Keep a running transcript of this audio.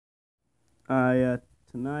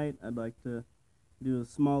Tonight I'd like to do a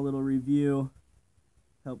small little review,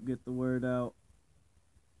 help get the word out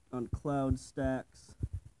on Cloud Stacks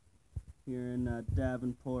here in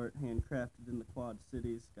Davenport, handcrafted in the Quad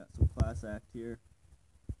Cities. Got some class act here.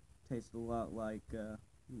 Tastes a lot like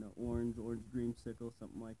orange dreamsicle,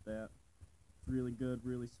 something like that. It's really good,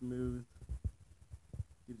 really smooth.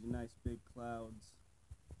 Gives you nice big clouds.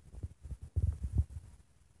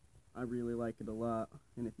 I really like it a lot,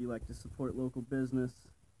 and if you like to support local business,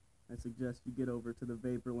 I suggest you get over to the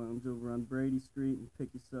Vapor Lounge over on Brady Street and pick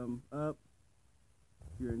you some up.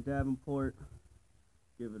 If you're in Davenport,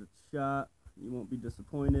 give it a shot. You won't be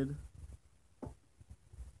disappointed.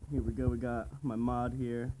 Here we go, we got my mod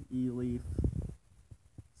here, E-Leaf.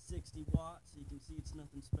 60 watts, you can see it's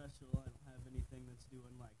nothing special. I don't have anything that's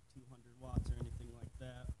doing like 200 watts or anything like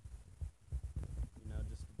that.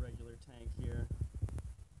 Just a regular tank here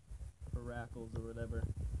for rackles or whatever.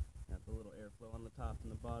 Got the little airflow on the top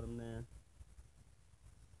and the bottom there.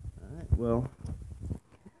 Alright, well,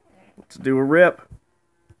 let's do a rip.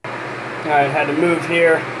 Alright, had to move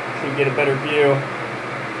here so you get a better view.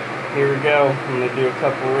 Here we go. I'm going to do a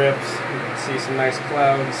couple rips. You can see some nice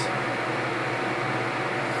clouds.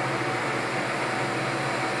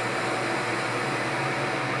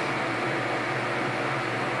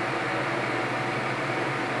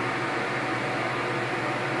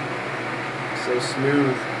 So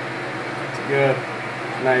smooth. It's good.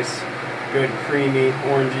 Nice, good, creamy,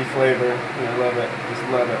 orangey flavor. And I love it. Just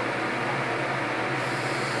love it.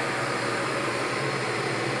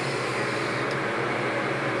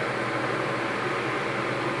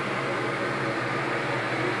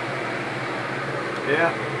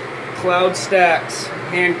 Yeah. Cloud Stacks,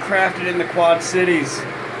 handcrafted in the Quad Cities.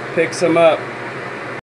 Pick some up.